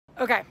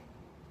Okay,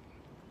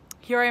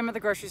 here I am at the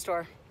grocery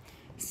store,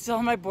 still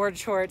in my board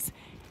shorts.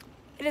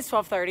 It is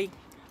 12:30.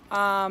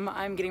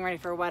 I'm getting ready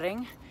for a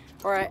wedding,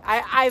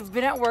 I've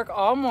been at work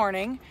all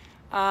morning.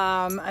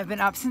 I've been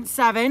up since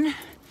 7, and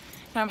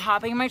I'm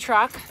hopping in my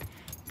truck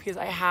because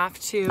I have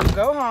to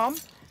go home,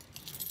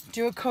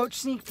 do a coach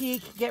sneak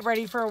peek, get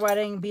ready for a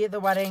wedding, be at the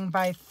wedding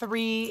by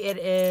 3. It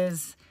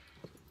is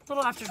a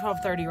little after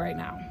 12:30 right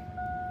now,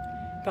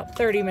 about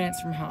 30 minutes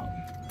from home.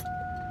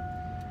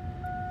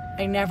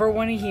 I never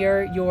want to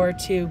hear you're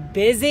too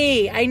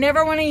busy. I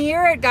never want to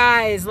hear it,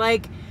 guys.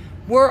 Like,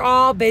 we're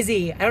all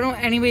busy. I don't know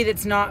anybody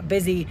that's not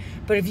busy,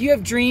 but if you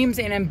have dreams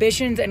and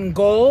ambitions and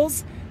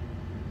goals,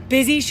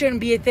 busy shouldn't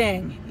be a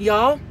thing.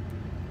 Y'all,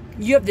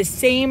 you have the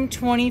same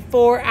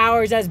 24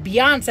 hours as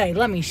Beyoncé.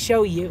 Let me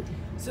show you.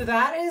 So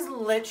that is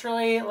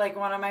literally like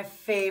one of my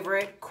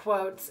favorite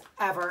quotes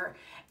ever.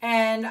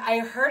 And I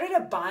heard it a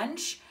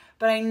bunch,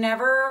 but I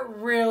never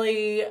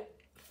really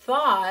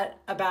thought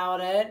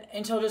about it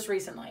until just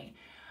recently.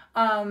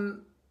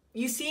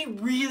 You see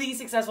really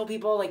successful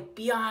people like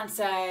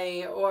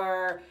Beyoncé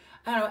or,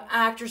 I don't know,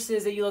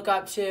 actresses that you look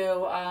up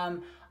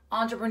to,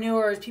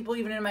 entrepreneurs, people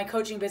even in my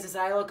coaching business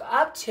that I look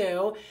up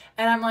to,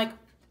 and I'm like,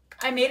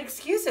 I made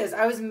excuses.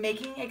 I was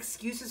making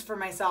excuses for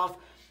myself.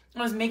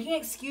 I was making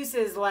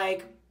excuses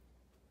like,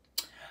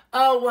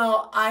 oh,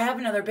 well, I have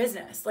another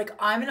business. Like,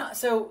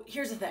 so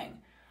here's the thing.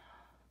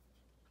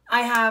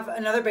 I have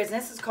another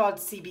business. It's called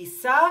CB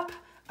Sup.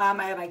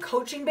 I have my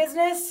coaching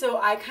business. So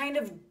I kind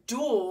of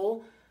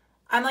duel.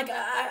 I'm like,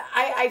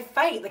 I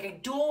fight. Like, I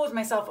duel with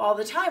myself all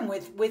the time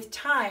with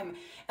time.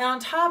 And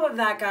on top of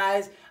that,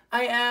 guys,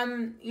 I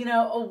am,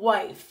 a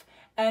wife.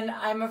 And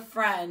I'm a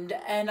friend,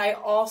 and I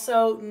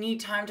also need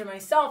time to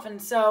myself. And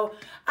so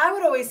I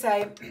would always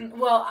say,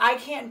 well, I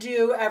can't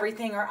do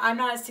everything, or I'm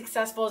not as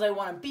successful as I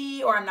want to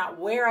be, or I'm not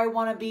where I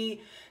want to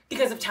be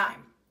because of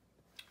time.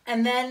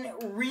 And then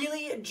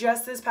really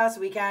just this past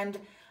weekend,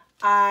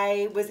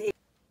 guys,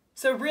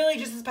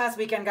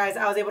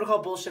 I was able to call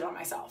bullshit on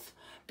myself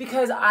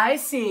because I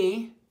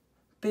see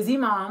busy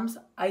moms.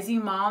 I see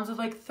moms with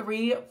like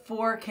 3,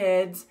 4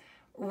 kids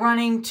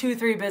running 2,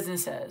 3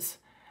 businesses,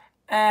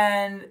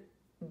 and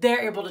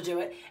they're able to do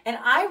it. And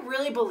I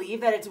really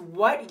believe that it's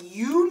what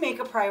you make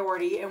a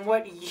priority and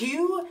what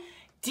you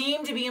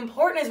deem to be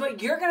important is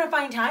what you're going to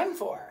find time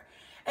for.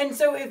 And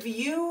so if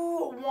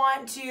you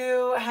want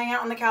to hang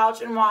out on the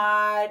couch and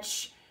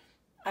watch,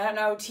 I don't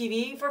know,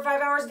 TV for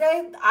 5 hours a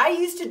day, I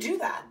used to do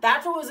that.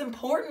 That's what was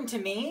important to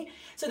me.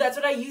 So that's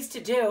what I used to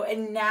do.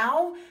 And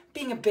now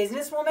being a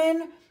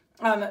businesswoman,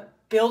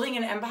 building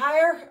an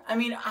empire,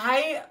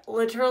 I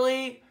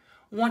literally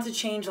want to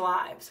change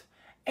lives.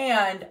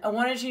 And I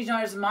want to change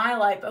not just my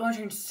life, but I want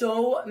to change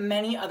so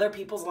many other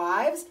people's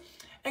lives.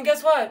 And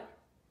guess what?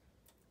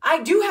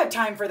 I do have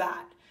time for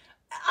that.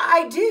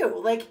 I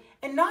do.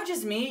 And not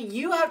just me,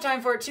 you have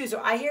time for it too. So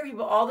I hear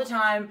people all the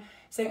time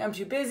saying, I'm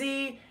too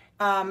busy.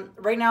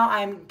 Right now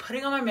I'm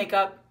putting on my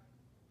makeup,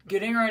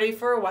 getting ready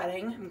for a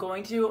wedding. I'm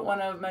going to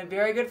one of my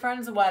very good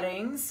friends'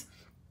 weddings.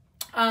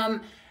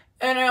 And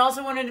I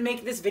also wanted to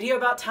make this video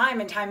about time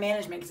and time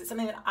management because it's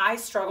something that I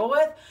struggle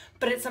with,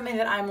 but it's something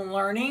that I'm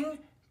learning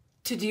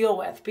to deal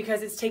with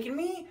because it's taken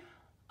me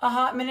a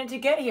hot minute to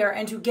get here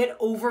and to get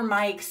over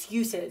my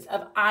excuses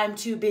of I'm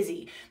too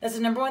busy. That's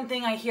the number one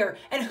thing I hear.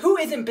 And who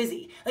isn't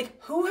busy?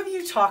 Like, who have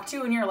you talked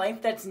to in your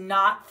life that's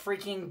not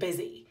freaking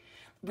busy?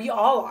 We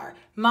all are.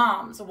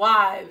 Moms,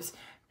 wives,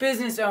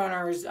 business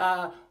owners,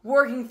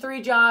 working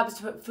 3 jobs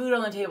to put food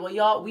on the table.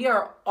 Y'all, we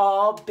are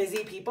all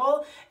busy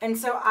people. And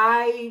so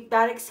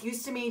that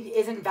excuse to me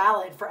isn't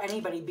valid for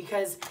anybody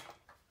because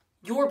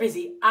you're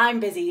busy, I'm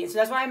busy. So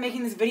that's why I'm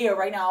making this video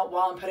right now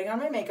while I'm putting on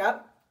my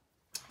makeup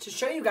to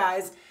show you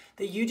guys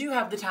that you do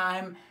have the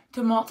time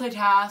to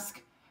multitask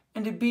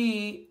and to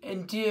be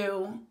and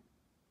do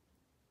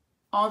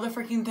all the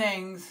freaking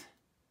things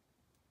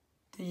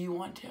that you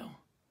want to.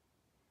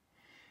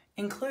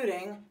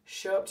 Including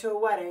show up to a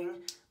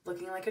wedding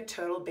looking like a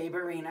total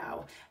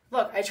baberino.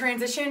 Look, I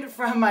transitioned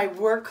from my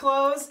work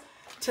clothes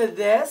to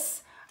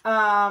this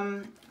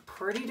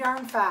pretty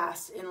darn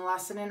fast in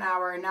less than an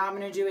hour. And now I'm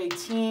going to do a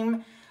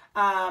team,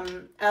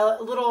 a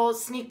little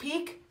sneak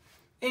peek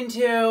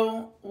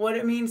into what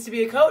it means to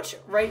be a coach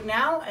right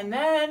now. And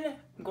then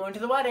I'm going to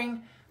the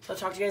wedding. So I'll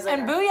talk to you guys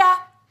later. And booyah!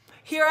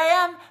 Here I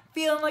am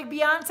feeling like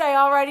Beyonce,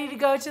 all ready to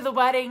go to the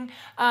wedding.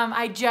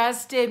 I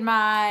just did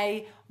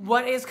my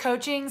What is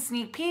Coaching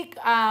sneak peek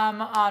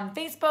on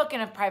Facebook in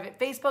a private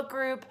Facebook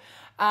group.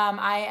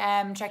 I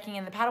am checking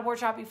in the paddleboard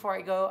shop before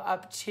I go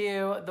up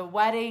to the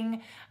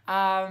wedding.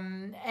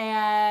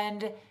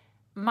 And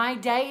my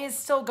day is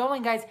still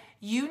going, guys.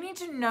 You need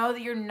to know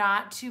that you're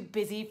not too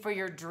busy for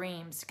your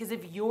dreams. Because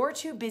if you're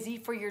too busy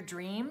for your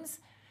dreams,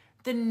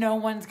 then no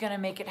one's going to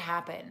make it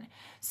happen.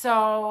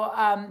 So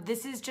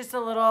this is just a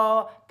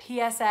little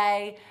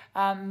PSA.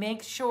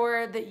 Make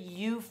sure that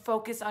you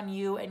focus on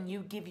you and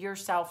you give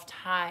yourself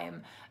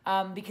time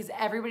because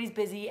everybody's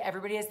busy.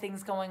 Everybody has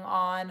things going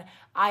on.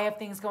 I have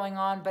things going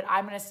on, but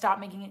I'm going to stop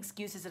making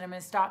excuses and I'm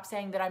going to stop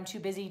saying that I'm too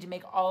busy to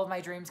make all of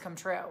my dreams come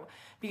true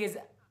because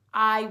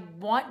I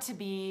want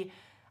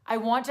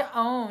to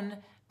own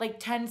like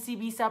 10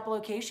 CB Sup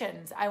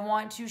locations. I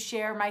want to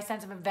share my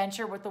sense of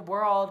adventure with the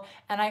world.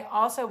 And I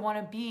also want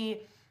to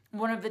be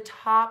one of the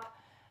top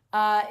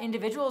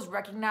individuals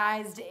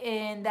recognized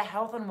in the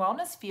health and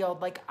wellness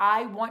field. Like,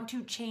 I want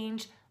to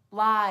change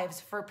lives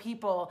for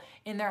people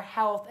in their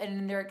health and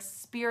in their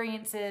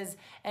experiences,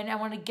 and I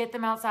want to get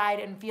them outside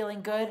and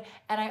feeling good.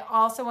 And I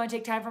also want to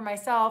take time for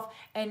myself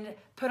and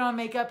put on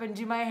makeup and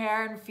do my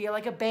hair and feel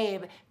like a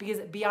babe, because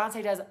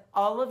Beyonce does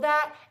all of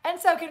that, and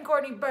so can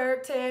Courtney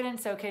Burton, and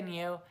so can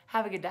you.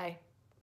 Have a good day.